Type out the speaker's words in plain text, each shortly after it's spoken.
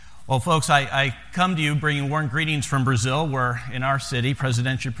Well, folks, I come to you bringing warm greetings from Brazil, where in our city,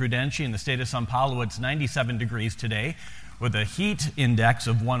 Presidente Prudente, in the state of São Paulo, it's 97 degrees today with a heat index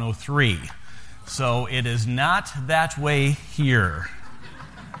of 103. So it is not that way here.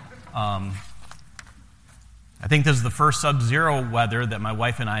 I think this is the first sub-zero weather that my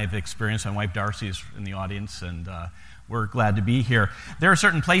wife and I have experienced. My wife Darcy is in the audience, and we're glad to be here. There are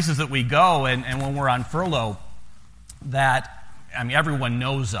certain places that we go, and when we're on furlough, that everyone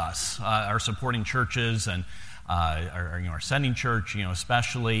knows us, our supporting churches and our sending church,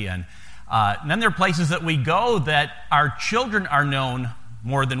 especially. And then there are places that we go that our children are known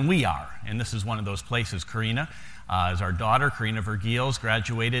more than we are. And this is one of those places. Karina is our daughter. Karina Vergils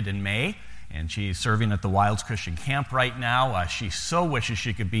graduated in May, and she's serving at the Wilds Christian Camp right now. She so wishes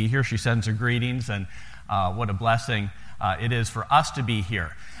she could be here. She sends her greetings, and what a blessing it is for us to be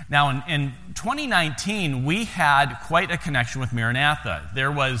here. Now, in 2019, we had quite a connection with Maranatha.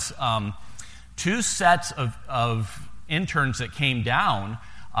 There was two sets of interns that came down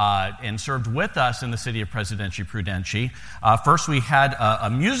and served with us in the city of Presidente Prudente. First, we had a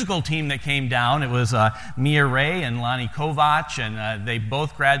musical team that came down. It was Mia Ray and Lonnie Kovac, and they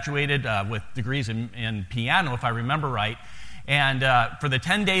both graduated with degrees in piano, if I remember right. And for the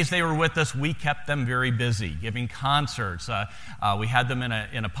 10 days they were with us, we kept them very busy, giving concerts. We had them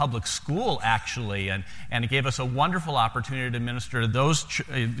in a public school, actually, and it gave us a wonderful opportunity to minister to those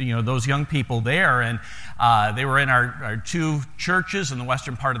those young people there. And they were in our two churches in the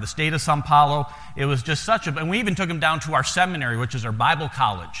western part of the state of São Paulo. It was just and we even took them down to our seminary, which is our Bible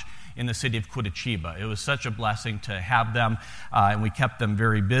college in the city of Curitiba. It was such a blessing to have them, and we kept them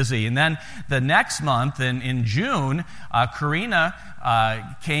very busy. And then the next month, in June, Karina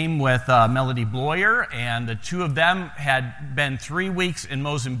came with Melody Bloyer, and the two of them had been 3 weeks in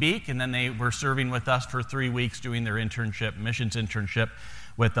Mozambique, and then they were serving with us for 3 weeks doing their missions internship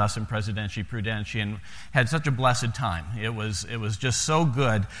with us in Presidente Prudente, and had such a blessed time. It was just so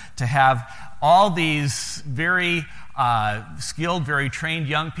good to have all these very skilled, very trained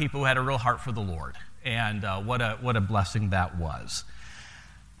young people who had a real heart for the Lord, and what a blessing that was.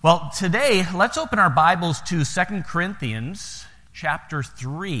 Well, today, let's open our Bibles to 2 Corinthians chapter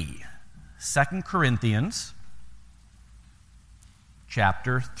 3. 2 Corinthians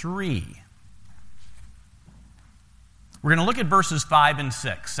chapter 3. We're going to look at verses 5 and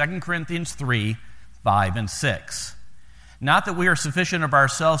 6. 2 Corinthians 3, 5 and 6. Not that we are sufficient of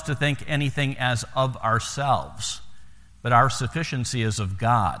ourselves to think anything as of ourselves, but our sufficiency is of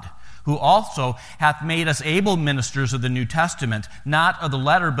God, who also hath made us able ministers of the New Testament, not of the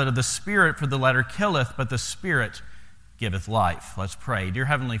letter, but of the Spirit, for the letter killeth, but the Spirit giveth life. Let's pray. Dear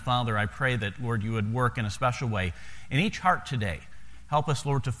Heavenly Father, I pray that, Lord, you would work in a special way in each heart today. Help us,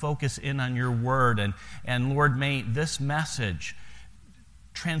 Lord, to focus in on your word, and Lord, may this message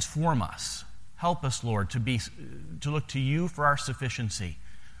transform us. Help us, Lord, to look to you for our sufficiency.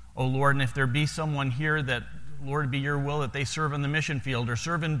 Oh, Lord, and if there be someone here that, Lord, be your will that they serve in the mission field or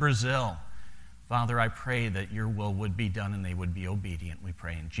serve in Brazil, Father, I pray that your will would be done and they would be obedient. We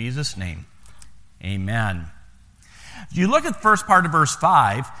pray in Jesus' name. Amen. If you look at the first part of verse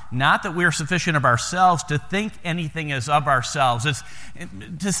 5, not that we are sufficient of ourselves to think anything as of ourselves. It's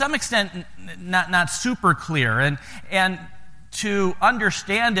to some extent not super clear. And to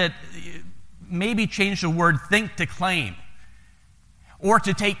understand it, maybe change the word think to claim, or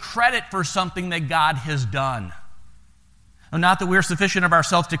to take credit for something that God has done. Not that we are sufficient of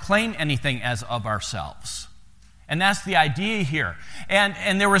ourselves to claim anything as of ourselves. And that's the idea here.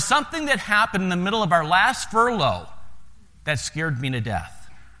 And there was something that happened in the middle of our last furlough that scared me to death.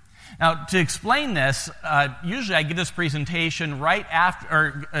 Now, to explain this, usually I give this presentation right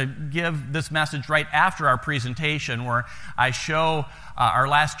after, or give this message right after our presentation, where I show our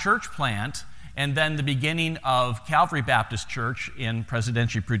last church plant and then the beginning of Calvary Baptist Church in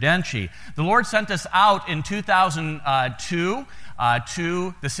Presidente Prudente. The Lord sent us out in 2002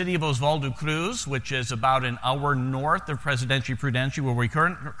 to the city of Oswaldo Cruz, which is about an hour north of Presidente Prudente, where we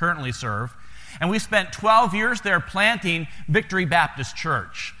currently serve. And we spent 12 years there planting Victory Baptist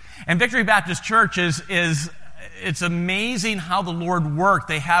Church. And Victory Baptist Church it's amazing how the Lord worked.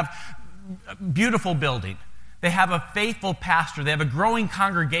 They have a beautiful building. They have a faithful pastor. They have a growing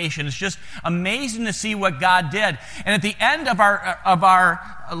congregation. It's just amazing to see what God did. And at the end of our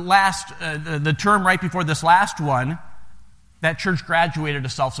last, the term right before this last one, that church graduated to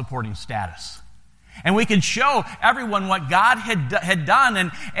self-supporting status. And we could show everyone what God had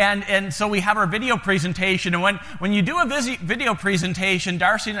done. And so we have our video presentation. And when you do a video presentation,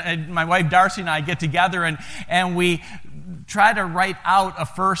 my wife Darcy and I get together and we try to write out a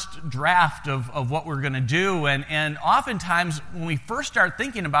first draft of what we're going to do. And oftentimes, when we first start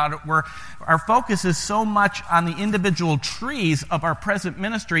thinking about it, our focus is so much on the individual trees of our present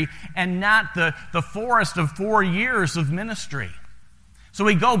ministry and not the forest of 4 years of ministry. So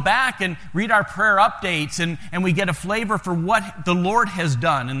we go back and read our prayer updates, and we get a flavor for what the Lord has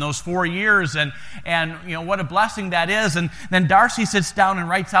done in those 4 years, and what a blessing that is. And then Darcy sits down and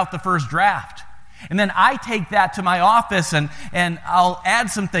writes out the first draft. And then I take that to my office, and I'll add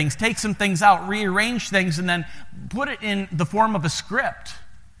some things, take some things out, rearrange things, and then put it in the form of a script.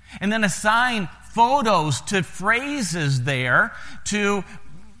 And then assign photos to phrases there to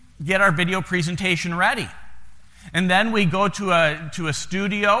get our video presentation ready. And then we go to a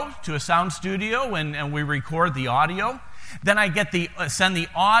studio, to a sound studio, and we record the audio. Then I send the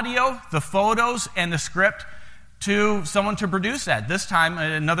audio, the photos, and the script to someone to produce that. This time,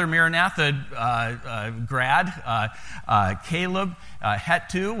 another Maranatha grad, Caleb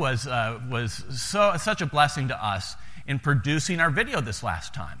Hettu, was such a blessing to us in producing our video this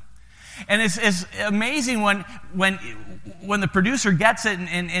last time. And it's amazing when the producer gets it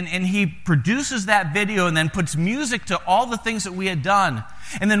and he produces that video and then puts music to all the things that we had done.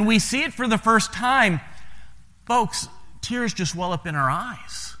 And then we see it for the first time. Folks, tears just well up in our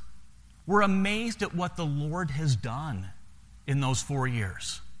eyes. We're amazed at what the Lord has done in those 4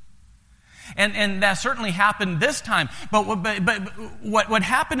 years. And that certainly happened this time. But what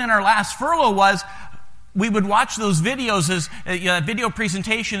happened in our last furlough was we would watch those videos as video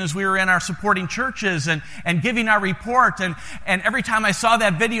presentation as we were in our supporting churches and giving our report. And every time I saw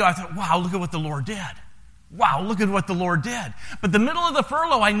that video, I thought, wow, look at what the Lord did. Wow, look at what the Lord did. But the middle of the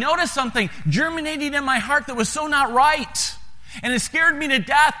furlough, I noticed something germinating in my heart that was so not right. And it scared me to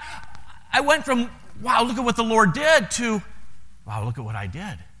death. I went from, wow, look at what the Lord did, to, wow, look at what I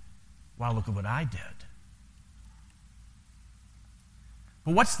did. Wow, look at what I did.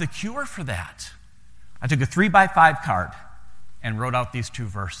 But what's the cure for that? I took a 3x5 card and wrote out these 2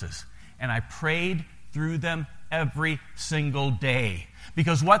 verses. And I prayed through them every single day.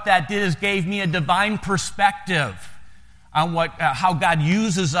 Because what that did is gave me a divine perspective on how God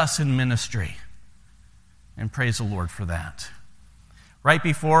uses us in ministry. And praise the Lord for that. Right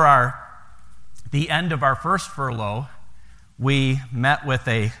before the end of our first furlough, we met with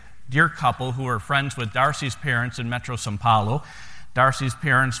a dear couple who were friends with Darcy's parents in Metro São Paulo. Darcy's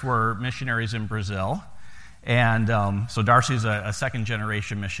parents were missionaries in Brazil. And so Darcy's a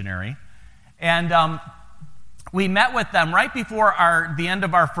second-generation missionary. And we met with them right before the end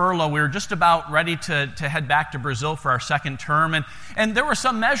of our furlough. We were just about ready to head back to Brazil for our second term. And there was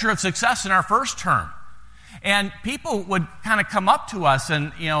some measure of success in our first term. And people would kind of come up to us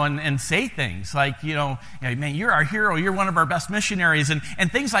and say things like, man, you're our hero, you're one of our best missionaries,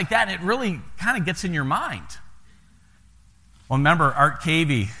 and things like that. And it really kind of gets in your mind. Well, remember Art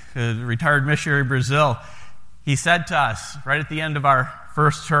Cavey, a retired missionary in Brazil, he said to us right at the end of our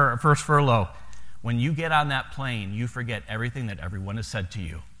first furlough, when you get on that plane, you forget everything that everyone has said to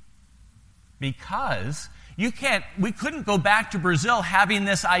you. Because we couldn't go back to Brazil having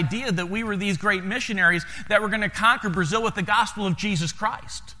this idea that we were these great missionaries that were going to conquer Brazil with the gospel of Jesus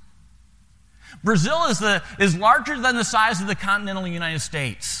Christ. Brazil is larger than the size of the continental United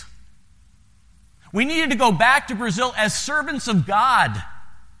States. We needed to go back to Brazil as servants of God,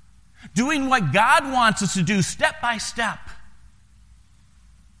 doing what God wants us to do step by step.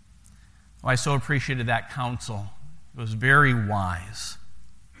 Well, I so appreciated that counsel. It was very wise.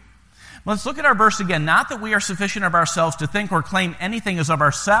 Let's look at our verse again. Not that we are sufficient of ourselves to think or claim anything as of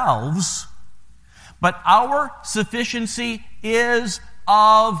ourselves, but our sufficiency is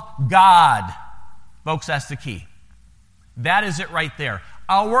of God. Folks, that's the key. That is it right there.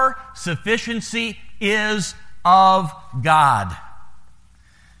 Our sufficiency is of God.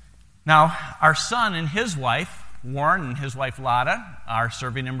 Now, our son and his wife, Warren, and his wife, Lotta, are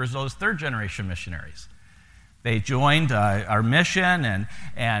serving in Brazil as third-generation missionaries. They joined our mission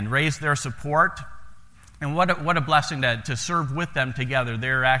and raised their support. And what a blessing to serve with them together.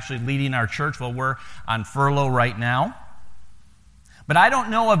 They're actually leading our church while we're on furlough right now. But I don't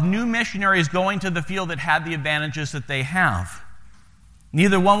know of new missionaries going to the field that had the advantages that they have.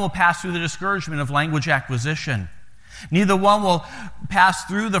 Neither one will pass through the discouragement of language acquisition. Neither one will pass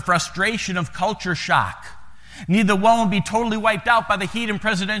through the frustration of culture shock. Neither one will be totally wiped out by the heat in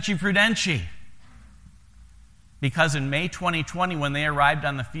Presidency Prudential. Because in May 2020, when they arrived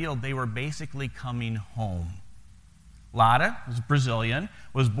on the field, they were basically coming home. Lotta, who's Brazilian,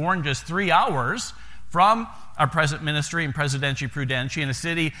 was born just 3 hours from our present ministry in Presidency Prudential, in a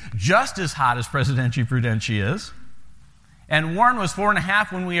city just as hot as Presidency Prudential is. And Warren was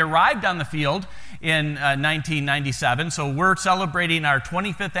 4.5 when we arrived on the field in 1997, so we're celebrating our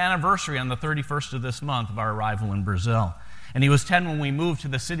 25th anniversary on the 31st of this month of our arrival in Brazil. And he was 10 when we moved to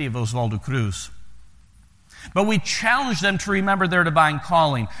the city of Oswaldo Cruz. But we challenged them to remember their divine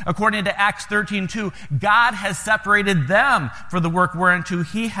calling. According to Acts 13:2, God has separated them for the work whereunto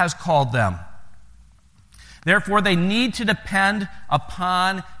he has called them. Therefore, they need to depend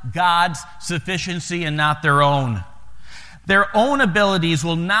upon God's sufficiency and not their own. Their own abilities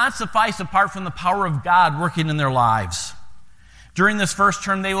will not suffice apart from the power of God working in their lives. During this first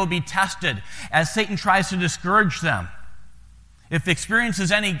term, they will be tested as Satan tries to discourage them. If experience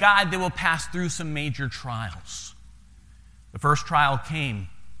is any guide, they will pass through some major trials. The first trial came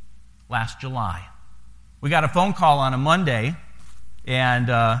last July. We got a phone call on a Monday, and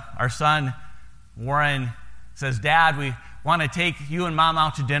our son, Warren, says, "Dad, we want to take you and Mom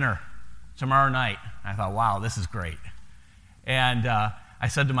out to dinner tomorrow night." I thought, wow, this is great. And I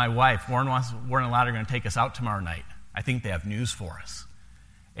said to my wife, Warren and Lottie are going to take us out tomorrow night. I think they have news for us.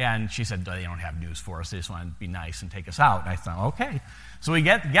 And she said, they don't have news for us. They just want to be nice and take us out. And I thought, okay. So we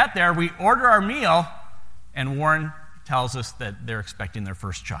get there, we order our meal, and Warren tells us that they're expecting their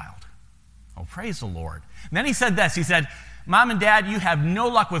first child. Oh, praise the Lord. And then he said this. He said, "Mom and Dad, you have no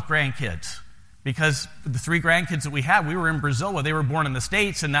luck with grandkids." Because the 3 grandkids that we had, we were in Brazil where they were born in the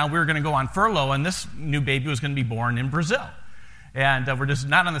States, and now we were going to go on furlough, and this new baby was going to be born in Brazil. And we're just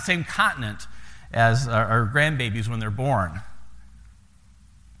not on the same continent as our grandbabies when they're born.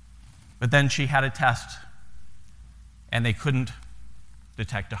 But then she had a test, and they couldn't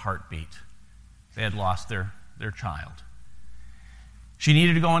detect a heartbeat. They had lost their child. She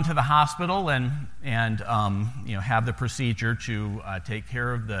needed to go into the hospital and have the procedure to take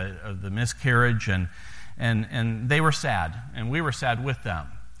care of the miscarriage, and they were sad, and we were sad with them.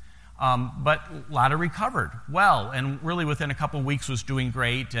 But Lotta recovered well, and really within a couple of weeks was doing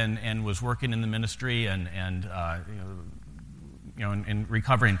great, and was working in the ministry and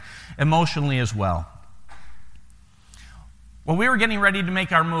recovering emotionally as well. Well, we were getting ready to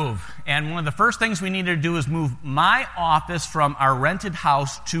make our move, and one of the first things we needed to do was move my office from our rented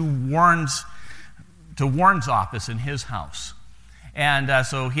house to Warren's office in his house. And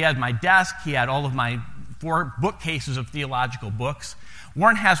so he had my desk, he had all of my 4 bookcases of theological books.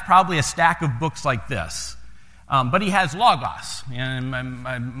 Warren has probably a stack of books like this, but he has Logos, and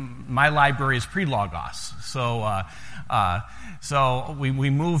my library is pre-Logos. So we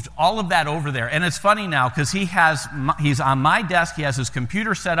moved all of that over there. And it's funny now because he's on my desk. He has his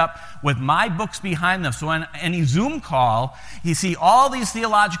computer set up with my books behind them. So on any Zoom call, you see all these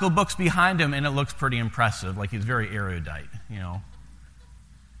theological books behind him, and it looks pretty impressive, like he's very erudite,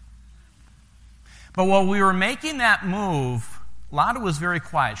 But while we were making that move, Lotta was very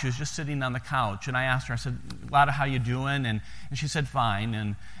quiet. She was just sitting on the couch. And I asked her, I said, "Lotta, how you doing?" And she said,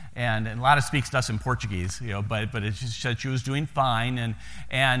 "Fine." And Lotta speaks to us in Portuguese, but she said she was doing fine,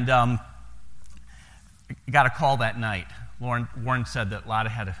 and got a call that night. Warren said that Lotta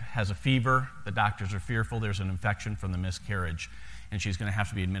has a fever. The doctors are fearful there's an infection from the miscarriage, and she's going to have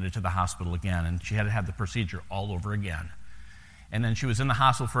to be admitted to the hospital again. And she had to have the procedure all over again. And then she was in the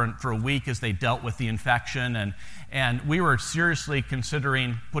hospital for a week as they dealt with the infection, and we were seriously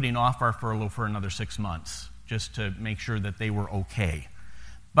considering putting off our furlough for another 6 months just to make sure that they were okay.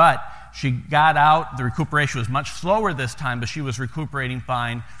 But she got out. The recuperation was much slower this time, but she was recuperating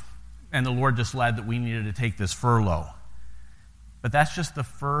fine, and the Lord just led that we needed to take this furlough. But that's just the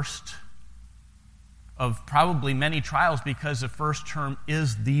first of probably many trials, because the first term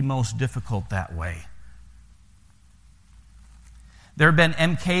is the most difficult that way. There have been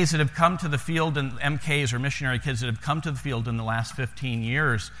MKs that have come to the field, and MKs or missionary kids that have come to the field in the last 15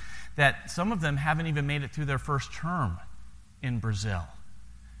 years, that some of them haven't even made it through their first term in Brazil.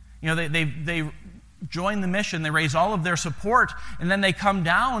 They join the mission, they raise all of their support, and then they come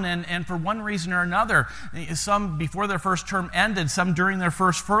down, and for one reason or another, some before their first term ended, some during their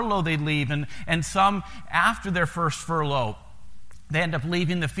first furlough they leave, and some after their first furlough, they end up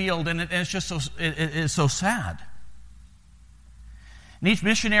leaving the field, and it's just so sad. And each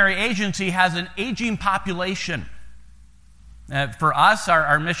missionary agency has an aging population. For us,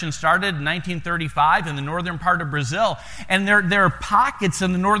 our mission started in 1935 in the northern part of Brazil, and there are pockets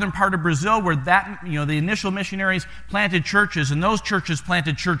in the northern part of Brazil where the initial missionaries planted churches, and those churches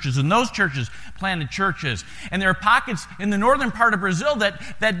planted churches, and those churches planted churches. And there are pockets in the northern part of Brazil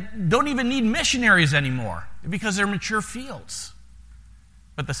that don't even need missionaries anymore because they're mature fields.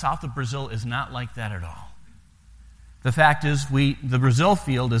 But the south of Brazil is not like that at all. The fact is, the Brazil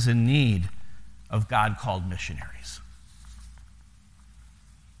field is in need of God-called missionaries.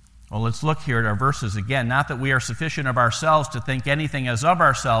 Well, let's look here at our verses again. Not that we are sufficient of ourselves to think anything as of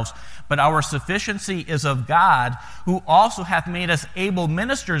ourselves, but our sufficiency is of God, who also hath made us able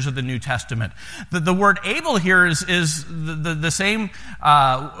ministers of the New Testament. The word able here is the same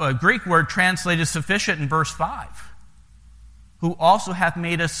Greek word translated sufficient in verse 5. Who also hath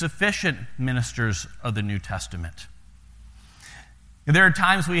made us sufficient ministers of the New Testament. There are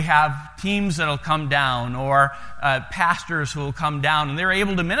times we have teams that will come down or pastors who will come down, and they're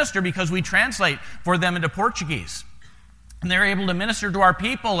able to minister because we translate for them into Portuguese. And they're able to minister to our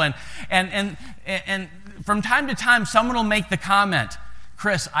people. And from time to time, someone will make the comment,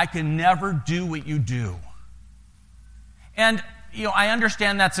 Chris, I can never do what you do. And, I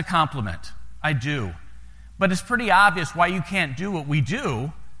understand that's a compliment. I do. But it's pretty obvious why you can't do what we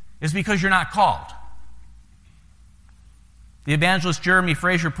do is because you're not called. The evangelist Jeremy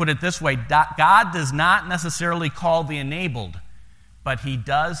Fraser put it this way: God does not necessarily call the enabled, but he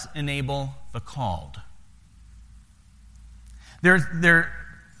does enable the called.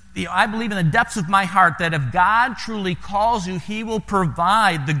 I believe in the depths of my heart that if God truly calls you, he will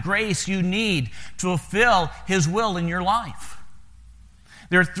provide the grace you need to fulfill his will in your life.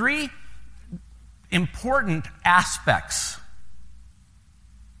 There are three important aspects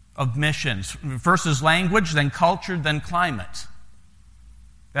of missions. First is language, then culture, then climate,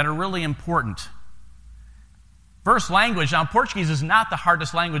 that are really important. First, language. Now, Portuguese is not the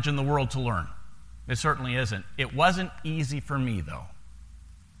hardest language in the world to learn. It certainly isn't. It wasn't easy for me, though.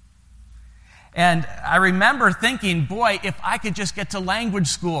 And I remember thinking, boy, if I could just get to language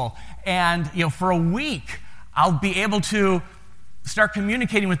school and, for a week, I'll be able to start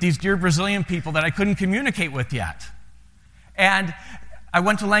communicating with these dear Brazilian people that I couldn't communicate with yet. And I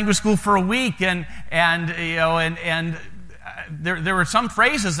went to language school for a week, and there were some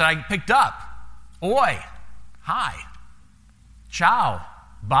phrases that I picked up. Oi, hi, ciao,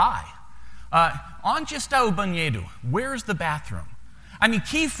 bye. Onde está o banheiro? Where's the bathroom? I mean,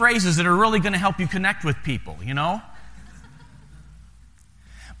 key phrases that are really going to help you connect with people,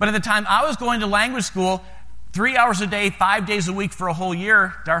 But at the time I was going to language school, 3 hours a day, 5 days a week for a whole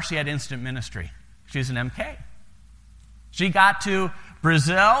year, Darcy had instant ministry. She's an MK. She got to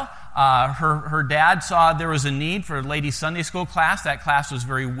Brazil. Her dad saw there was a need for a ladies' Sunday school class. That class was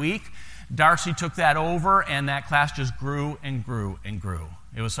very weak. Darcy took that over, and that class just grew and grew and grew.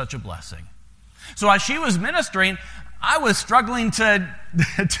 It was such a blessing. So as she was ministering, I was struggling to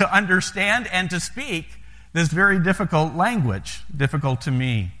understand and to speak this very difficult language, difficult to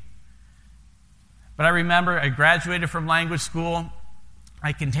me. But I remember I graduated from language school.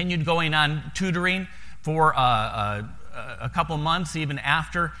 I continued going on tutoring for a couple months even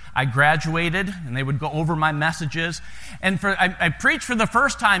after I graduated, and they would go over my messages. And I preached for the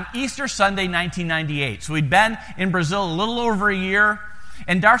first time Easter Sunday, 1998. So we'd been in Brazil a little over a year,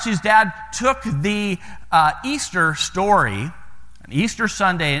 and Darcy's dad took the Easter story, an Easter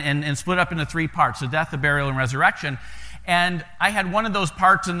Sunday, and split up into 3 parts: the death, the burial, and resurrection. And I had one of those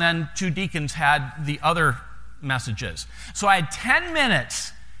parts, and then 2 deacons had the other messages. So I had 10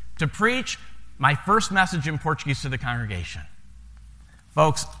 minutes to preach my first message in Portuguese to the congregation.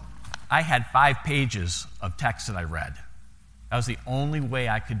 Folks, I had 5 pages of text that I read. That was the only way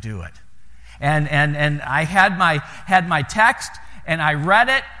I could do it. And I had my text, and I read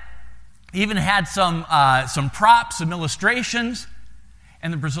it, even had some props, some illustrations,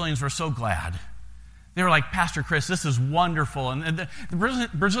 and the Brazilians were so glad. They were like, Pastor Chris, this is wonderful. And the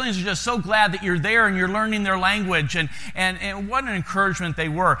Brazilians are just so glad that you're there and you're learning their language. And what an encouragement they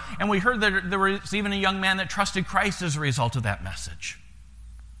were. And we heard that there was even a young man that trusted Christ as a result of that message.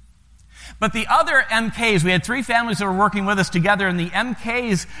 But the other MKs, we had 3 families that were working with us together, and the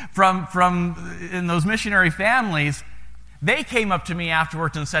MKs from in those missionary families, they came up to me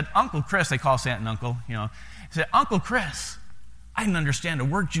afterwards and said, Uncle Chris, they call Santa an uncle, said, Uncle Chris, I didn't understand a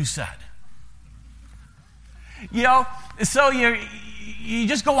word you said. So you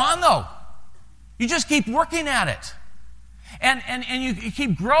just go on, though. You just keep working at it. And you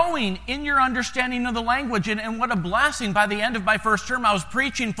keep growing in your understanding of the language. And what a blessing. By the end of my first term, I was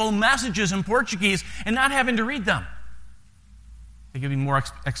preaching full messages in Portuguese and not having to read them. They could be more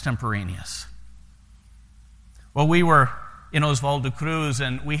extemporaneous. Well, we were in Oswaldo Cruz,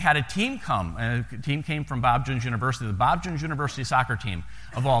 and we had a team come. A team came from Bob Jones University, the Bob Jones University soccer team,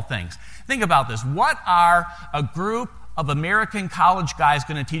 of all things. Think about this. What are a group of American college guys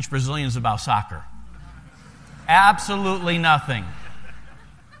going to teach Brazilians about soccer? Absolutely nothing.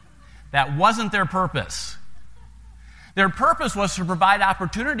 That wasn't their purpose. Their purpose was to provide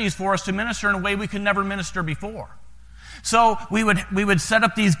opportunities for us to minister in a way we could never minister before. So we would set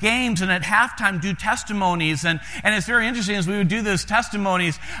up these games and at halftime do testimonies. And it's very interesting as we would do those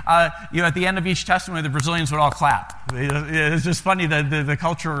testimonies, at the end of each testimony, the Brazilians would all clap. It's just funny, the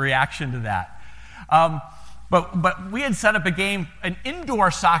cultural reaction to that. But we had set up a game, an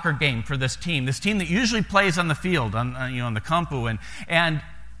indoor soccer game for this team that usually plays on the field, on the Campo. And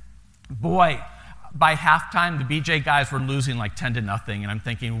boy, by halftime, the BJ guys were losing like 10-0, and I'm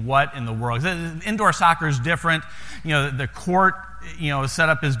thinking, what in the world? Indoor soccer is different. The court,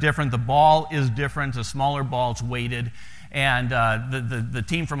 setup is different. The ball is different. The smaller ball is weighted. And the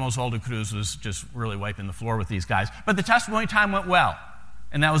team from Oswaldo Cruz was just really wiping the floor with these guys. But the testimony time went well,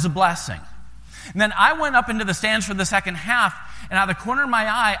 and that was a blessing. And then I went up into the stands for the second half, and out of the corner of my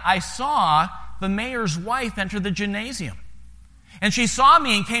eye, I saw the mayor's wife enter the gymnasium. And she saw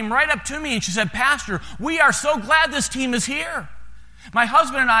me and came right up to me and she said, "Pastor, we are so glad this team is here. My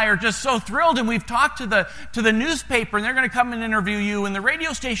husband and I are just so thrilled, and we've talked to the newspaper, and they're going to come and interview you, and the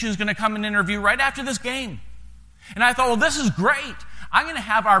radio station is going to come and interview right after this game." And I thought, well, this is great. I'm going to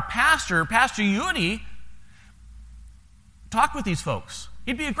have our pastor, Pastor Yuri, talk with these folks.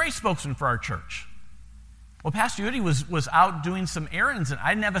 He'd be a great spokesman for our church. Well, Pastor Yuri was out doing some errands, and I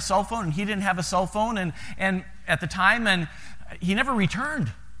didn't have a cell phone, and he didn't have a cell phone, and at the time, and he never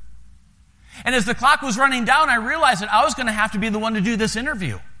returned. And as the clock was running down, I realized that I was going to have to be the one to do this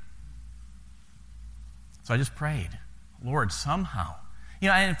interview. So I just prayed, Lord, somehow.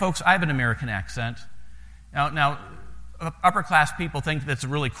 And folks, I have an American accent. Now, upper class people think that's a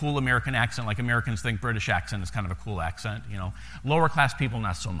really cool American accent, like Americans think British accent is kind of a cool accent. Lower class people,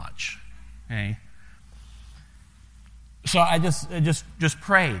 not so much. Okay? So I just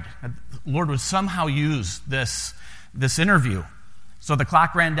prayed that the Lord would somehow use this interview. So the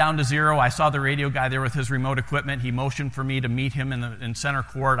clock ran down to 0. I saw the radio guy there with his remote equipment. He motioned for me to meet him in center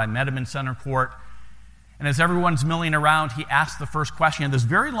court. I met him in center court. And as everyone's milling around, he asked the first question. He had this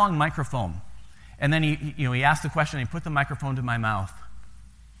very long microphone. And then he asked the question, and he put the microphone to my mouth.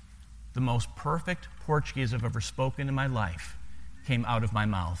 The most perfect Portuguese I've ever spoken in my life came out of my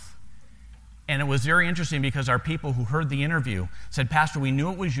mouth. And it was very interesting because our people who heard the interview said, "Pastor, we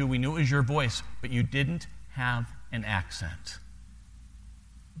knew it was you, we knew it was your voice, but you didn't have an accent."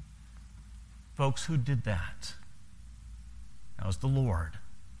 Folks, who did that? That was the Lord.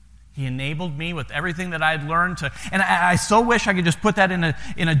 He enabled me with everything that I had learned to, and I so wish I could just put that in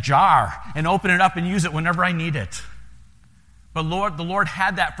a jar and open it up and use it whenever I need it. But the Lord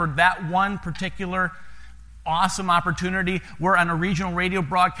had that for that one particular awesome opportunity. We're on a regional radio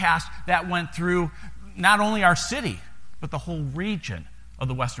broadcast that went through not only our city, but the whole region of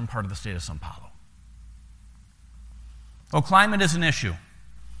the western part of the state of São Paulo. Well, climate is an issue.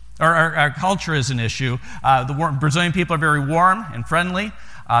 Our culture is an issue. The Brazilian people are very warm and friendly.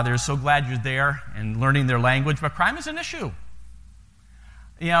 They're so glad you're there and learning their language, but crime is an issue.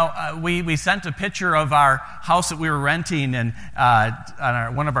 We sent a picture of our house that we were renting and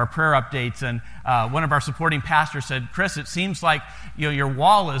on one of our prayer updates, and one of our supporting pastors said, "Chris, it seems like your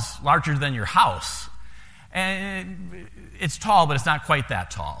wall is larger than your house." And it's tall, but it's not quite that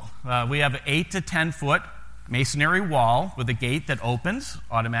tall. We have an 8 to 10 foot masonry wall with a gate that opens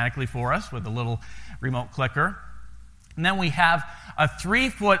automatically for us with a little remote clicker. And then we have a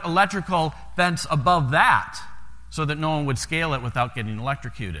 3-foot electrical fence above that so that no one would scale it without getting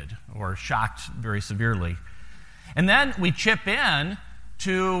electrocuted or shocked very severely. And then we chip in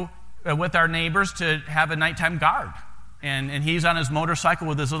with our neighbors to have a nighttime guard. And he's on his motorcycle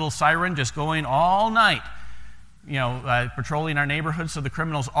with his little siren just going all night, patrolling our neighborhood so the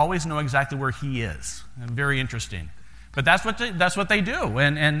criminals always know exactly where he is. Very interesting. But that's what they do,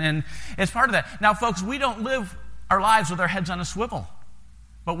 and it's part of that. Now, folks, we don't live our lives with our heads on a swivel,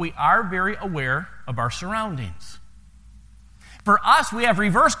 but we are very aware of our surroundings. For us, we have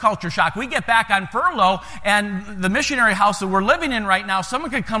reverse culture shock. We get back on furlough, and the missionary house that we're living in right now,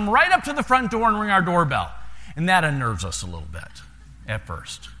 someone could come right up to the front door and ring our doorbell, and that unnerves us a little bit at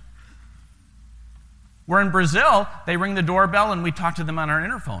first. We're in Brazil, they ring the doorbell, and we talk to them on our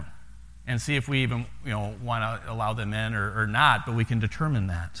interphone and see if we even want to allow them in or not, but we can determine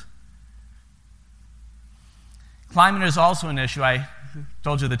that. Climate is also an issue. I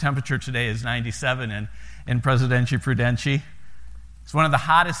told you the temperature today is 97 in Presidente Prudente. It's one of the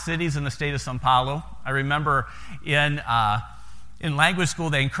hottest cities in the state of São Paulo. I remember in in language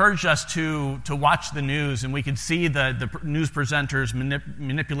school, they encouraged us to watch the news, and we could see the news presenters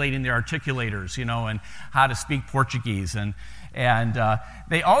manipulating their articulators, and how to speak Portuguese. And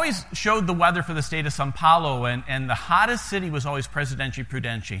they always showed the weather for the state of São Paulo, and the hottest city was always Presidente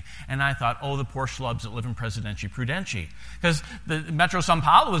Prudente. And I thought, oh, the poor schlubs that live in Presidente Prudente. Because the Metro São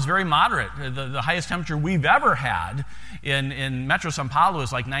Paulo is very moderate. The highest temperature we've ever had in Metro São Paulo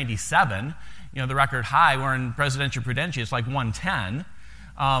is like 97. The record high, we're in Presidente Prudente, it's like 110.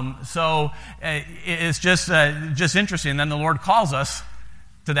 So it's just interesting. And then the Lord calls us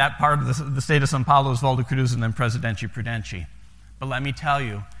to that part of the state of São Paulo, Oswaldo Cruz, and then Presidente Prudente. But let me tell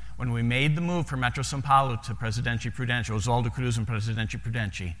you, when we made the move from Metro São Paulo to Presidente Prudente, Oswaldo Cruz and Presidente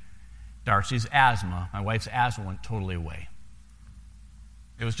Prudente, Darcy's asthma, my wife's asthma, went totally away.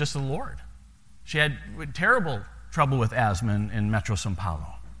 It was just the Lord. She had terrible trouble with asthma in Metro São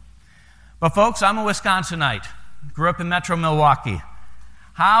Paulo. But folks, I'm a Wisconsinite. Grew up in Metro Milwaukee.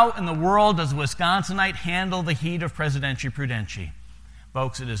 How in the world does a Wisconsinite handle the heat of Presidente Prudente?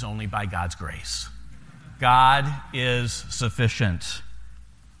 Folks, it is only by God's grace. God is sufficient.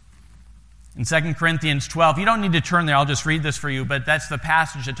 In 2 Corinthians 12, you don't need to turn there, I'll just read this for you, but that's the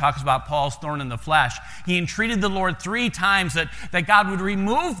passage that talks about Paul's thorn in the flesh. He entreated the Lord 3 times that God would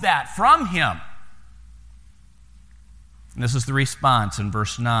remove that from him. And this is the response in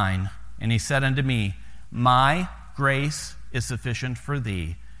verse 9. And he said unto me, my grace is sufficient for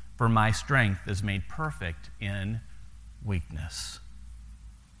thee, for my strength is made perfect in weakness.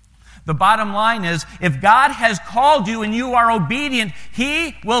 The bottom line is, if God has called you and you are obedient,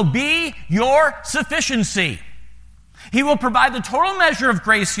 he will be your sufficiency. He will provide the total measure of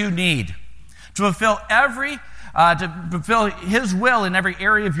grace you need to fulfill his will in every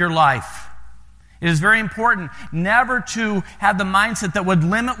area of your life. It is very important never to have the mindset that would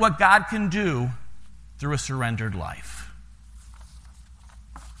limit what God can do through a surrendered life.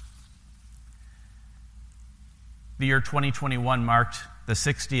 The year 2021 marked the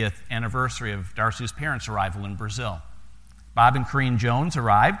 60th anniversary of Darcy's parents' arrival in Brazil. Bob and Corrine Jones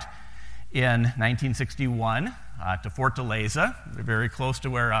arrived in 1961 to Fortaleza, very close to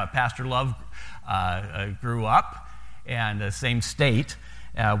where Pastor Love grew up, and the same state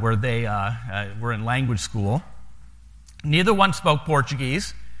where they were in language school. Neither one spoke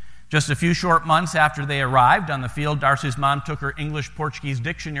Portuguese. Just a few short months after they arrived on the field, Darcy's mom took her English-Portuguese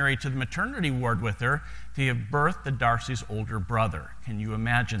dictionary to the maternity ward with her to give birth to Darcy's older brother. Can you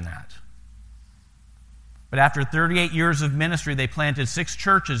imagine that? But after 38 years of ministry, they planted 6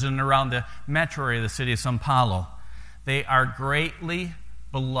 churches in and around the metro area of the city of São Paulo. They are greatly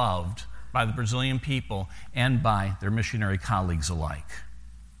beloved by the Brazilian people and by their missionary colleagues alike.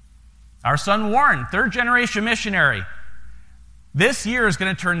 Our son Warren, 3rd-generation missionary, this year is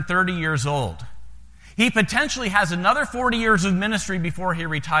going to turn 30 years old. He potentially has another 40 years of ministry before he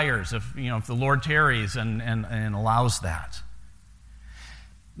retires, if the Lord tarries and allows that.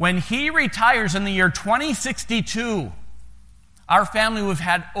 When he retires in the year 2062, our family will have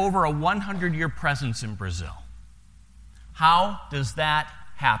had over a 100-year presence in Brazil. How does that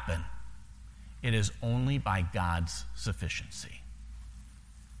happen? It is only by God's sufficiency.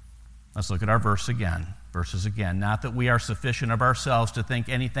 Let's look at our verses again. Not that we are sufficient of ourselves to think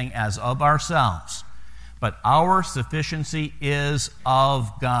anything as of ourselves, but our sufficiency is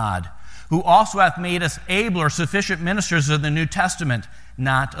of God, who also hath made us able or sufficient ministers of the New Testament,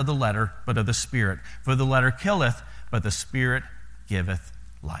 not of the letter, but of the Spirit. For the letter killeth, but the Spirit giveth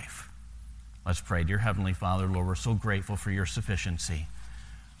life. Let's pray. Dear Heavenly Father, Lord, we're so grateful for your sufficiency.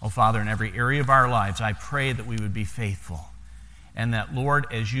 Oh, Father, in every area of our lives, I pray that we would be faithful. And that, Lord,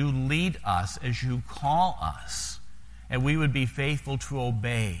 as you lead us, as you call us, and we would be faithful to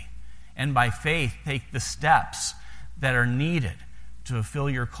obey, and by faith take the steps that are needed to fulfill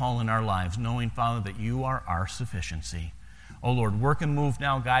your call in our lives, knowing, Father, that you are our sufficiency. Oh, Lord, work and move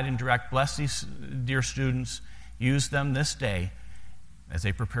now, guide and direct. Bless these dear students. Use them this day as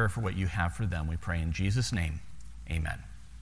they prepare for what you have for them. We pray in Jesus' name. Amen.